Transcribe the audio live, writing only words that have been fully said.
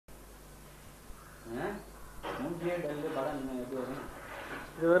இது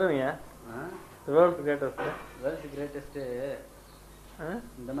வருவீங்க world greatest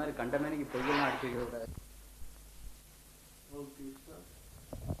இந்த மாதிரி கண்டமேனிக்கு பொய்யெல்லாம் அடிச்சுக்க கூடாது.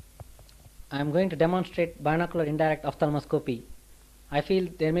 I am going to demonstrate binocular indirect ophthalmoscopy. I feel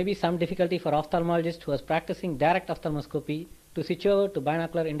there may be some difficulty for ophthalmologist who is practicing direct ophthalmoscopy to switch over to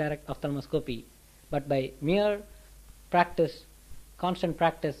binocular indirect ophthalmoscopy. But by mere practice, constant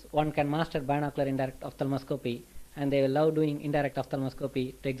practice, one can master binocular indirect ophthalmoscopy, and they will love doing indirect ophthalmoscopy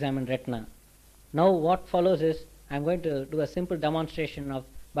to examine retina. Now what follows is I am going to do a simple demonstration of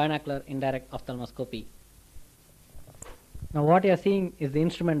binocular indirect ophthalmoscopy. Now what you are seeing is the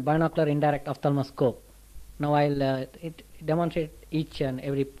instrument binocular indirect ophthalmoscope. Now I'll demonstrate each and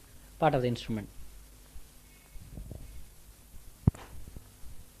every part of the instrument.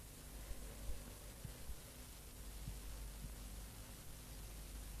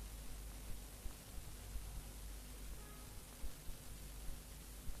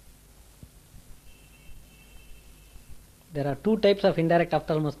 There are two types of indirect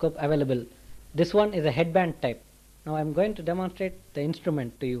ophthalmoscope available. This one is a headband type. Now I am going to demonstrate the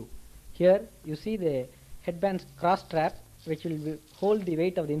instrument to you. Here you see the headband's cross strap, which will hold the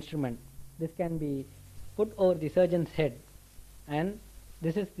weight of the instrument. This can be put over the surgeon's head, and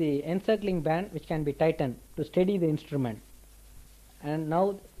this is the encircling band which can be tightened to steady the instrument. And now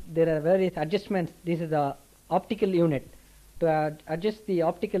there are various adjustments. This is the optical unit. To adjust the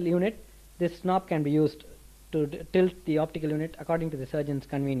optical unit, this knob can be used to tilt the optical unit according to the surgeon's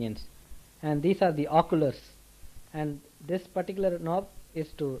convenience. And these are the oculars, and this particular knob is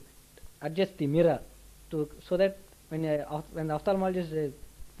to adjust the mirror so that when the ophthalmologist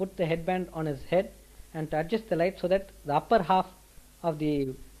put the headband on his head, and to adjust the light so that the upper half of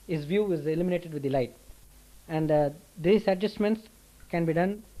his view is illuminated with the light. And these adjustments can be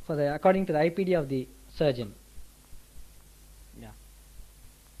done according to the IPD of the surgeon. Yeah.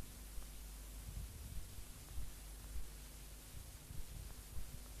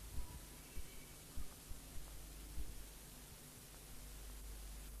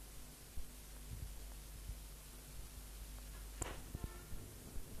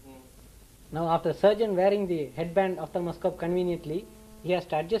 Now after surgeon wearing the headband ophthalmoscope conveniently, he has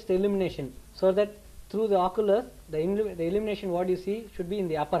to adjust the illumination so that through the oculars, the illumination what you see should be in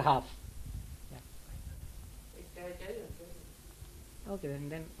the upper half. Yeah. Okay,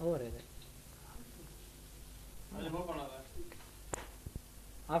 then over there.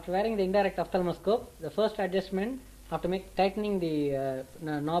 After wearing the indirect ophthalmoscope, the first adjustment, after tightening the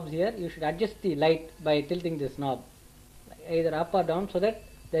knobs here, you should adjust the light by tilting this knob either up or down so that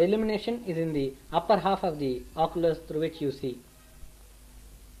the illumination is in the upper half of the oculars through which you see.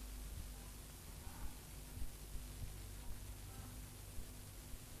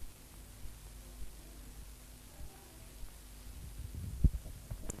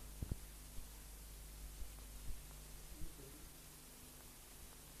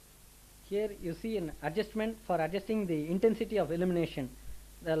 Here you see an adjustment for adjusting the intensity of illumination,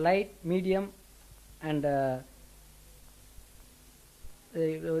 the light, medium, and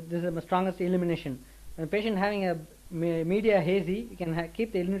this is the strongest illumination. When a patient having a media hazy, you can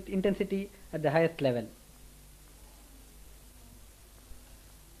keep the intensity at the highest level.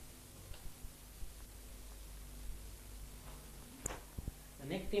 The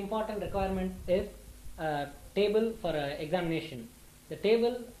next important requirement is a table for examination. The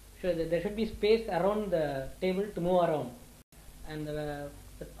table there should be space around the table to move around, and the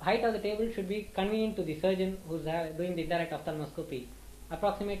height of the table should be convenient to the surgeon who is doing the indirect ophthalmoscopy.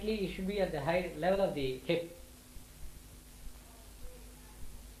 Approximately it should be at the high level of the hip.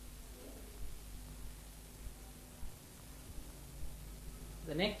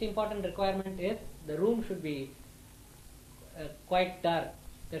 The next important requirement is the room should be quite dark.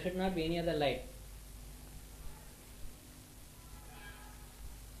 There should not be any other light.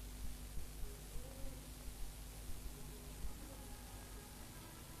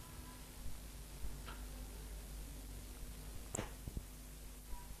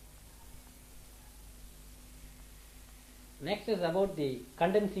 Next is about the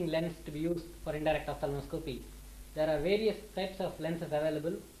condensing lens to be used for indirect ophthalmoscopy. There are various types of lenses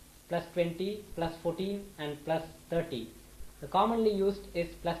available, plus 20, plus 14 and plus 30. The commonly used is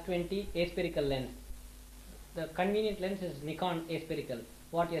plus 20 aspherical lens. The convenient lens is Nikon aspherical,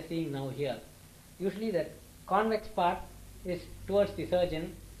 what you are seeing now here. Usually the convex part is towards the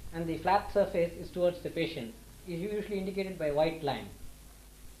surgeon and the flat surface is towards the patient. It is usually indicated by white line.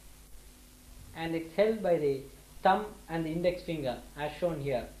 And it's held by the thumb and the index finger as shown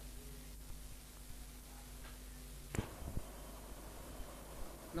here.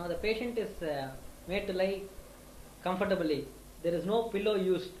 Now the patient is made to lie comfortably. There is no pillow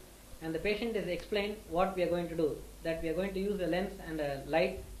used, and the patient is explained what we are going to do. That we are going to use a lens and a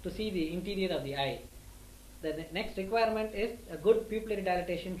light to see the interior of the eye. The next requirement is a good pupillary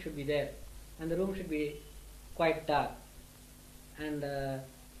dilatation should be there, and the room should be quite dark. And the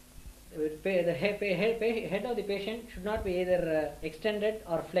head of the patient should not be either extended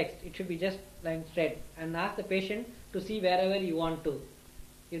or flexed. It should be just lying straight. And ask the patient to see wherever you want to.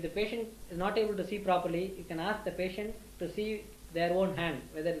 If the patient is not able to see properly, you can ask the patient to see their own hand,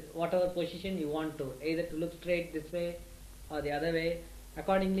 whatever position you want to, either to look straight this way or the other way.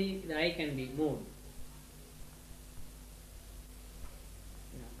 Accordingly, the eye can be moved.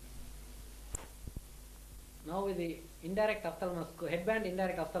 Now with the indirect ophthalmoscope, headband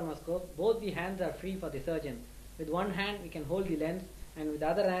indirect ophthalmoscope, both the hands are free for the surgeon. With one hand we can hold the lens, and with the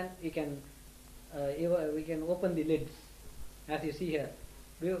other hand we can open the lids, as you see here.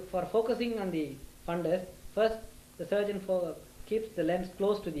 For focusing on the fundus, first the surgeon keeps the lens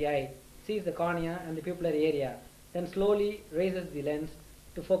close to the eye, sees the cornea and the pupillary area, then slowly raises the lens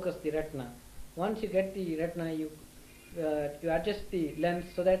to focus the retina. Once you get the retina, you adjust the lens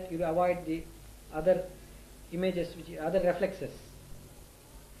so that you avoid the other images, other reflexes.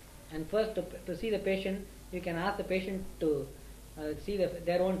 And first, to see the patient, you can ask the patient to see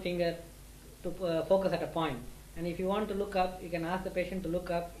their own finger to focus at a point. And if you want to look up, you can ask the patient to look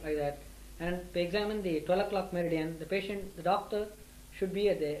up like that. And to examine the 12 o'clock meridian, the doctor should be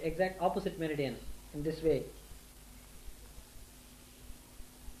at the exact opposite meridian in this way.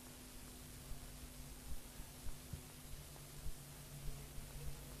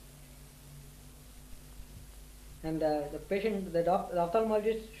 And the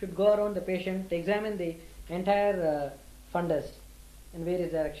ophthalmologist should go around the patient to examine the entire fundus in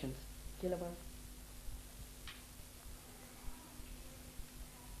various directions.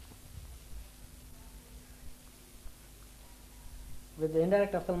 With the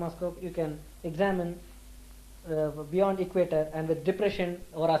indirect ophthalmoscope, you can examine beyond equator and with depression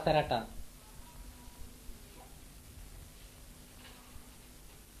ora serrata.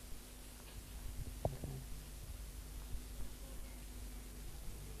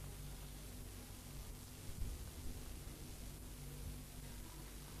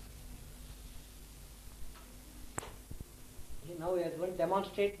 Now we are going to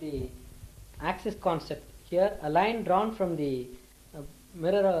demonstrate the axis concept. Here, a line drawn from the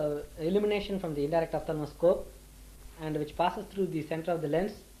mirror illumination from the indirect ophthalmoscope, and which passes through the center of the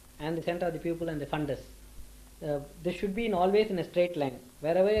lens and the center of the pupil and the fundus. This should be always in a straight line.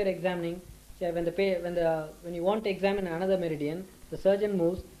 Wherever you are examining, say when you want to examine another meridian, the surgeon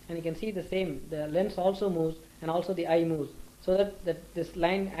moves, and you can see the same. The lens also moves, and also the eye moves, so that this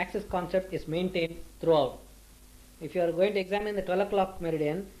line axis concept is maintained throughout. If you are going to examine the 12 o'clock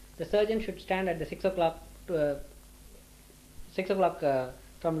meridian, the surgeon should stand at the 6 o'clock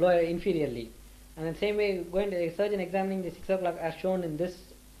from lower inferiorly. And in the same way, the surgeon examining the 6 o'clock as shown in this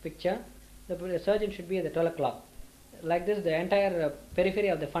picture, the surgeon should be at the 12 o'clock. Like this, the entire periphery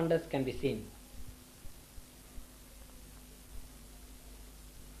of the fundus can be seen.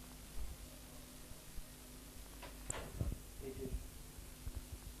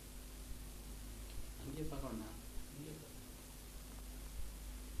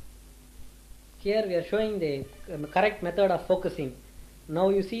 Here we are showing the correct method of focusing. Now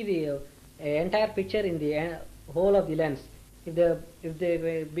you see the entire picture in the whole of the lens. If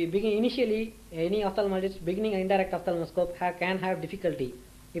they begin initially, any ophthalmologist beginning an indirect ophthalmoscope can have difficulty.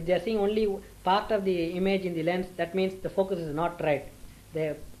 If they are seeing only part of the image in the lens, that means the focus is not right.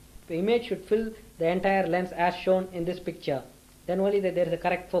 The image should fill the entire lens as shown in this picture. Then only there is a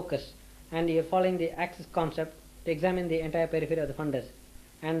correct focus, and you are following the axis concept to examine the entire periphery of the fundus.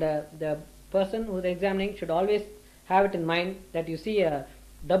 And the person who is examining should always have it in mind that you see a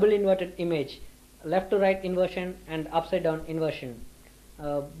double inverted image, left to right inversion and upside down inversion.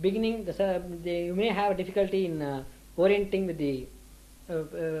 You may have difficulty in orienting with the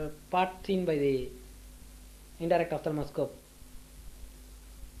part seen by the indirect ophthalmoscope.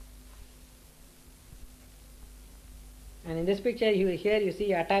 And in this picture, here you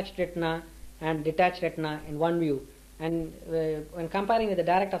see attached retina and detached retina in one view. And when comparing with the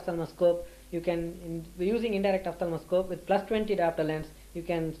direct ophthalmoscope, you can, using indirect ophthalmoscope with plus 20 diopter lens, you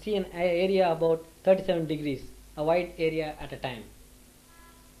can see an area about 37 degrees, a wide area at a time.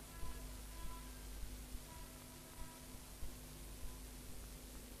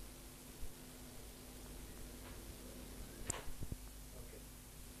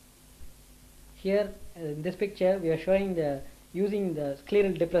 Here in this picture, we are showing using the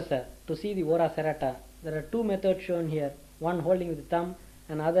scleral depressor to see the ora serrata. There are two methods shown here, one holding with the thumb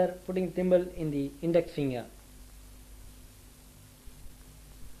and other putting thimble in the index finger.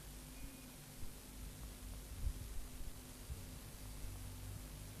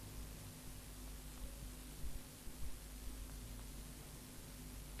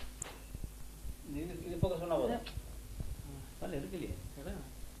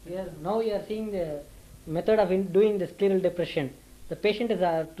 Here, now you are seeing the method of doing the scleral depression. The patient is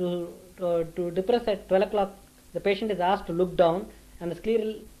to depress at 12 o'clock. The patient is asked to look down, and the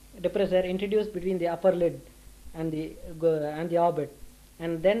scleral depressor introduced between the upper lid and the orbit,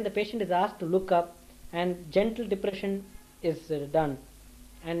 and then the patient is asked to look up, and gentle depression is done,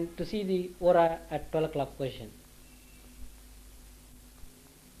 and to see the ora at 12 o'clock position.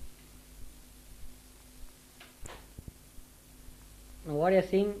 Now what you are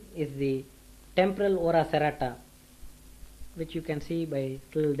seeing is the temporal ora serrata, which you can see by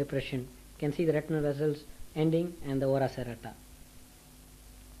scleral depression. You can see the retinal vessels ending and the ora serrata.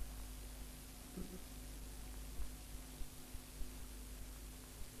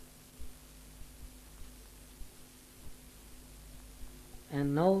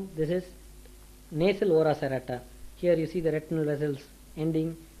 And now this is nasal ora serrata. Here you see the retinal vessels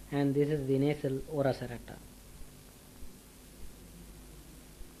ending, and this is the nasal ora serrata.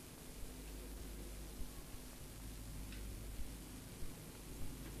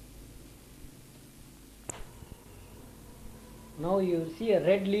 Now you see a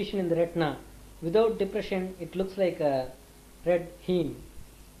red lesion in the retina. Without depression, it looks like a red heme.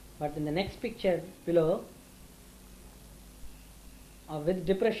 But in the next picture below, with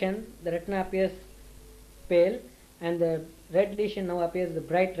depression, the retina appears pale, and the red lesion now appears the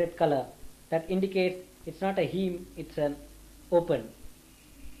bright red color. That indicates it's not a heme, it's an open,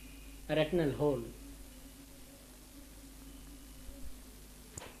 a retinal hole.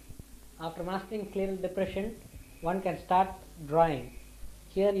 After mastering scleral depression, one can start drawing.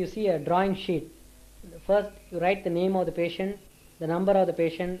 Here you see a drawing sheet. First you write the name of the patient, the number of the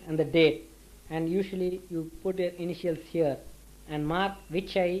patient, and the date, and usually you put your initials here and mark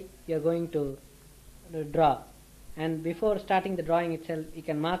which eye you are going to draw. And before starting the drawing itself, you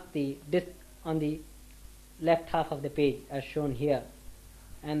can mark the disc on the left half of the page as shown here.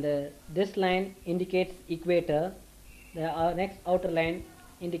 And this line indicates equator, the next outer line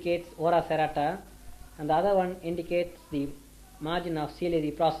indicates ora serrata, and the other one indicates the margin of ciliary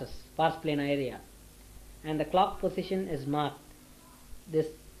process, pars plana area. And the clock position is marked. This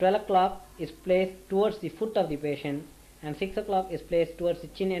 12 o'clock is placed towards the foot of the patient, and 6 o'clock is placed towards the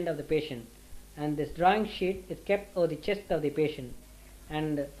chin end of the patient. And this drawing sheet is kept over the chest of the patient.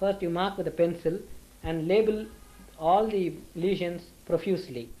 And first you mark with a pencil and label all the lesions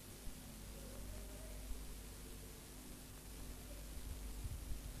profusely.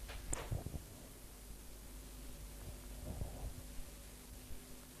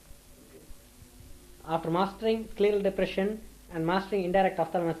 After mastering scleral depression and mastering indirect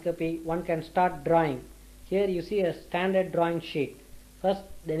ophthalmoscopy, one can start drawing. Here you see a standard drawing sheet. First,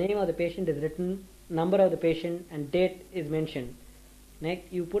 the name of the patient is written, number of the patient, and date is mentioned.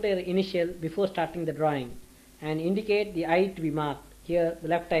 Next, you put an initial before starting the drawing and indicate the eye to be marked. Here, the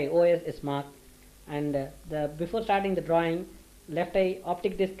left eye OS is marked, and before starting the drawing, left eye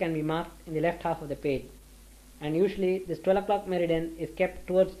optic disc can be marked in the left half of the page. And usually, this 12 o'clock meridian is kept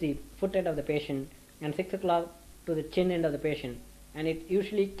towards the foot end of the patient, and 6 o'clock to the chin end of the patient, and it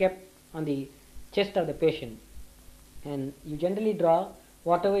usually kept on the chest of the patient. And you generally draw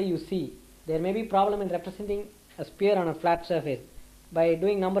whatever you see. There may be problem in representing a sphere on a flat surface. By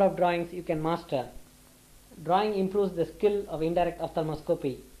doing number of drawings, you can master. Drawing improves the skill of indirect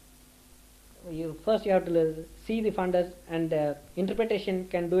ophthalmoscopy. First you have to see the fundus, and interpretation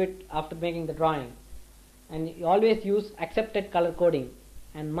can do it after making the drawing. And you always use accepted color coding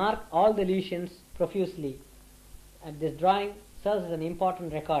and mark all the lesions profusely. And this drawing serves as an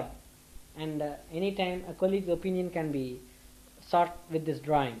important record, and anytime a colleague's opinion can be sought with this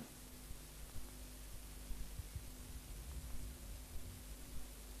drawing.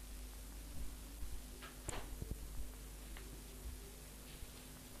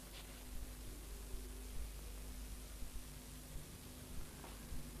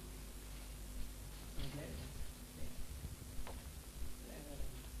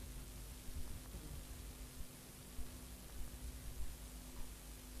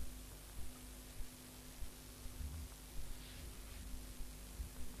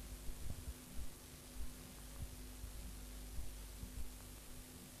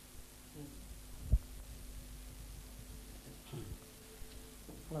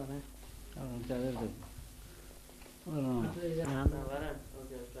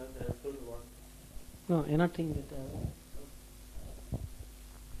 No, you're not saying that.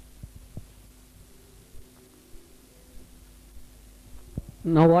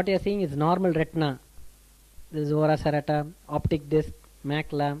 Now what you are seeing is normal retina. This is ora serrata, optic disc,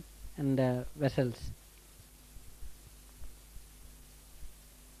 macula, and vessels.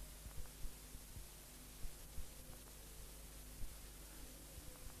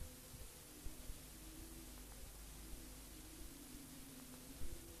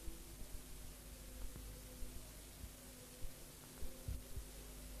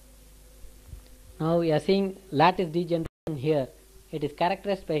 Now we are seeing lattice degeneration here. It is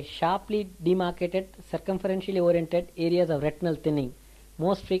characterized by sharply demarcated, circumferentially oriented areas of retinal thinning,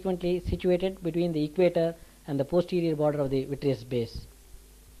 most frequently situated between the equator and the posterior border of the vitreous base.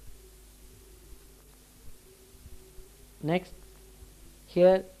 Next,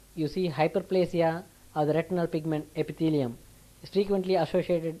 here you see hyperplasia of the retinal pigment epithelium is frequently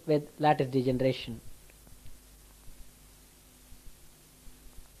associated with lattice degeneration.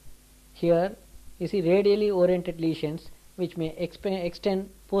 Here you see radially oriented lesions which may extend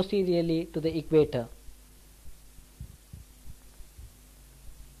posteriorly to the equator.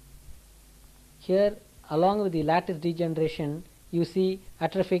 Here, along with the lattice degeneration, you see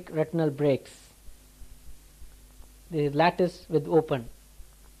atrophic retinal breaks. This is lattice with open.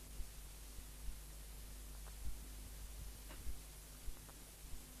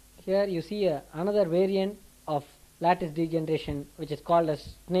 Here you see another variant of lattice degeneration which is called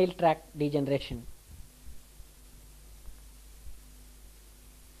as snail track degeneration.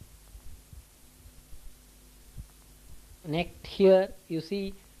 Next, here you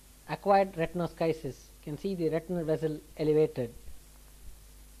see acquired retinoschisis. You can see the retinal vessel elevated.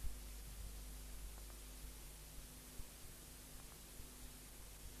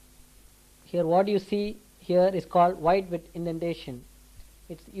 Here what you see here is called wide with indentation.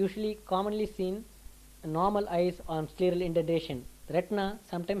 It's usually commonly seen in normal eyes on scleral indentation. The retina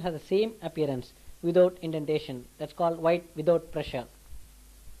sometimes has the same appearance without indentation. That's called white without pressure.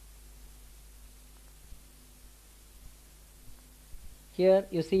 Here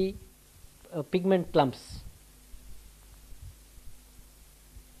you see pigment clumps.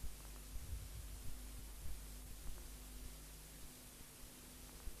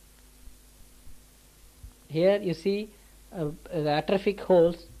 Here you see the atrophic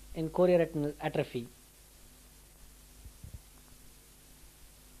holes in chorioretinal atrophy.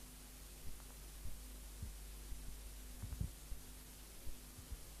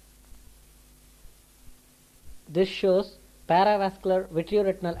 This shows paravascular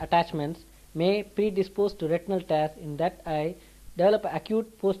vitreoretinal attachments may predispose to retinal tears in that eye, develop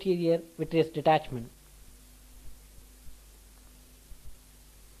acute posterior vitreous detachment.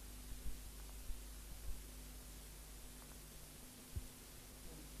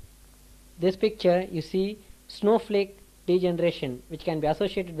 This picture you see snowflake degeneration which can be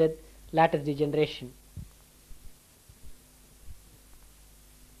associated with lattice degeneration.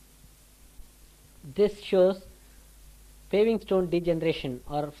 This shows paving stone degeneration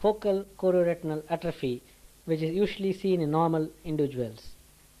or focal chorioretinal atrophy which is usually seen in normal individuals.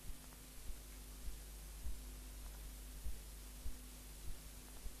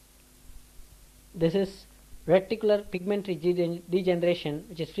 This is reticular pigmentary degeneration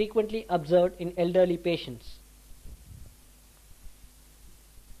which is frequently observed in elderly patients.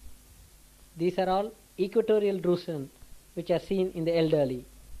 These are all equatorial drusen which are seen in the elderly.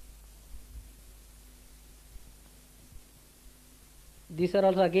 These are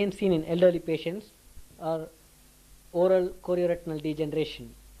also again seen in elderly patients or oral chorioretinal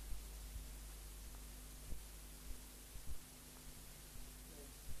degeneration.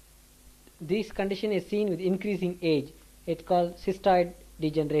 This condition is seen with increasing age. It's called cystoid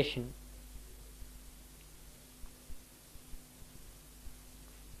degeneration.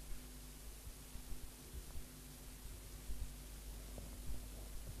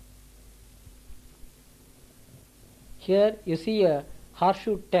 Here you see a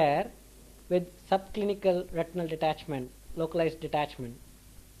horseshoe tear with subclinical retinal detachment, localized detachment.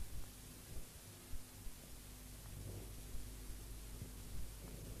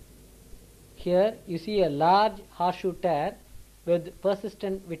 Here you see a large horseshoe tear with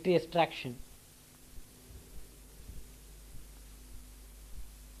persistent vitreous traction.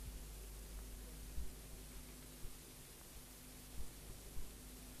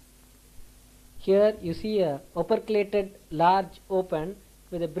 Here you see a operculated large open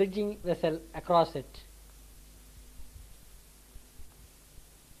with a bridging vessel across it.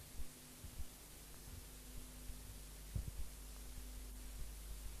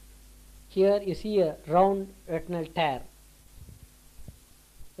 Here you see a round retinal tear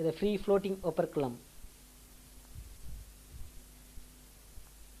with a free floating operculum.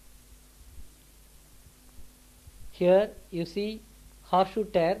 Here you see horseshoe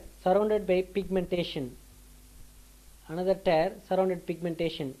tear surrounded by pigmentation. Another tear surrounded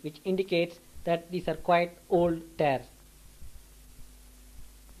pigmentation which indicates that these are quite old tears.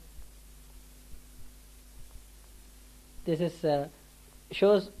 This is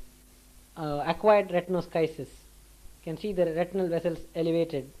shows acquired retinoschisis. You can see the retinal vessels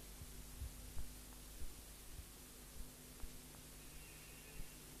elevated.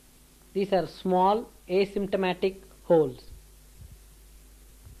 These are small asymptomatic holes.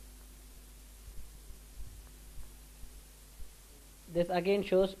 This again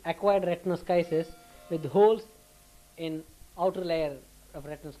shows acquired retinoschisis with holes in outer layer of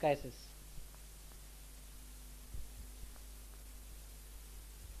retinoschisis.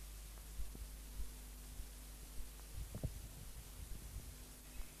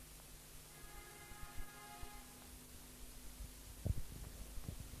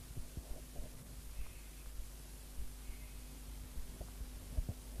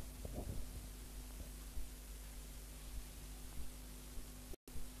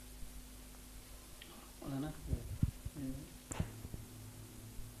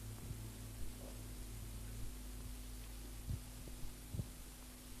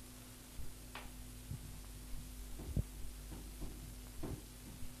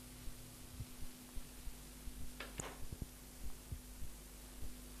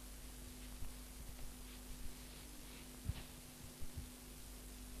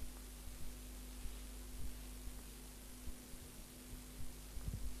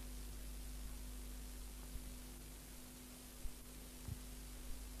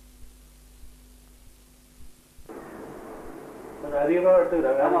 அதிகமாக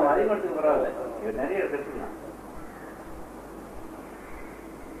எடுத்துக்கிறேன். ஆமாம், அதிகமாக எடுத்துக்க பரவாயில்ல, நிறைய எடுத்துக்கலாம்.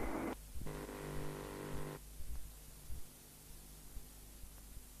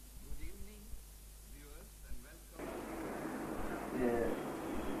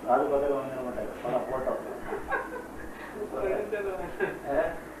 அது பக்கம் வாங்க மாட்டாங்க, பணம் போட்டோம்.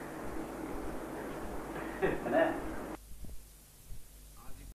 என்ன